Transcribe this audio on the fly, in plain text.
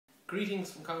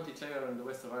Greetings from County Clare in the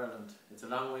west of Ireland. It's a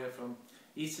long way from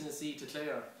East Tennessee to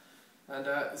Clare, and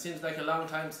it seems like a long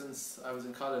time since I was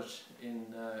in college in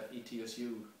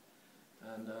ETSU.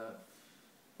 And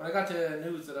when I got the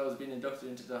news that I was being inducted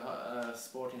into the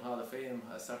Sporting Hall of Fame,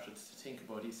 I started to think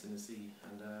about East Tennessee.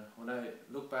 And when I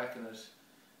look back on it,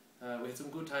 we had some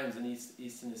good times in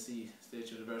East Tennessee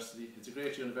State University. It's a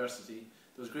great university.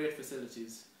 There was great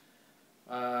facilities.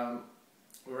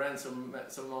 We ran some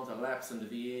amount of laps in the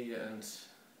VA and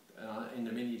in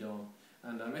the mini dome,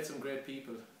 and I met some great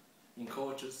people in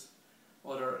coaches,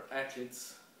 other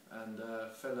athletes, and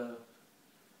fellow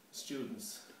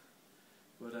students.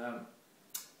 But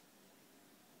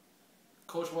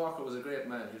Coach Walker was a great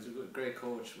man. He was a great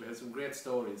coach. We had some great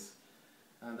stories,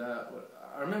 and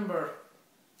I remember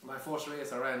my first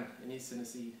race I ran in East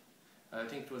Tennessee. I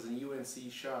think it was in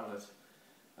UNC Charlotte,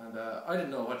 and I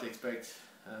didn't know what to expect.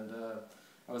 And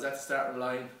I was at the starting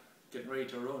line, getting ready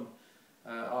to run,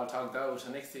 all togged out,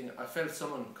 and next thing I felt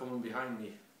someone coming behind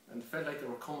me, and it felt like they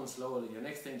were coming slowly, and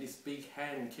next thing this big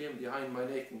hand came behind my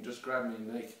neck and just grabbed me in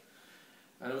the neck,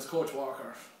 and it was Coach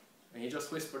Walker, and he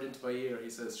just whispered into my ear. He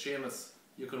says, "Seamus,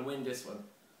 you can win this one.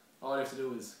 All you have to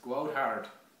do is go out hard,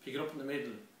 pick it up in the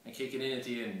middle, and kick it in at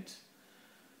the end."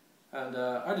 And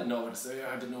I didn't know what to say.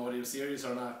 I didn't know whether he was serious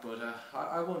or not, but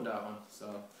I won that one.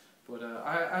 So, but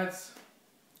I had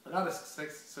a lot of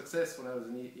success when I was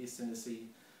in East Tennessee,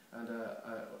 and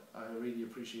I really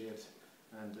appreciate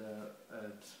and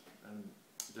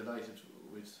delighted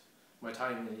with my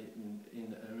time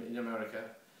in America.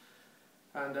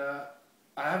 And I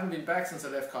haven't been back since I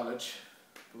left college,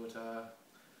 but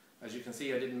as you can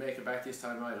see, I didn't make it back this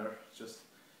time either. It just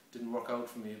didn't work out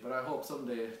for me, but I hope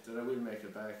someday that I will make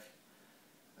it back,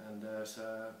 and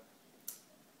that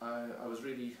I was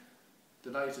really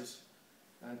delighted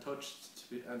and touched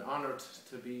and honoured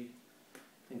to be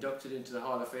inducted into the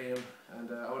Hall of Fame.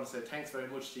 And I want to say thanks very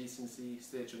much to East Tennessee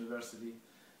State University,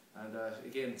 and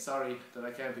again, sorry that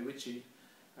I can't be with you,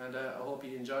 and I hope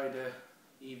you enjoyed the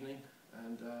evening,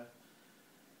 and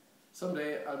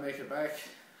someday I'll make it back.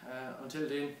 Until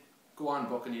then, go on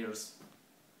Buccaneers.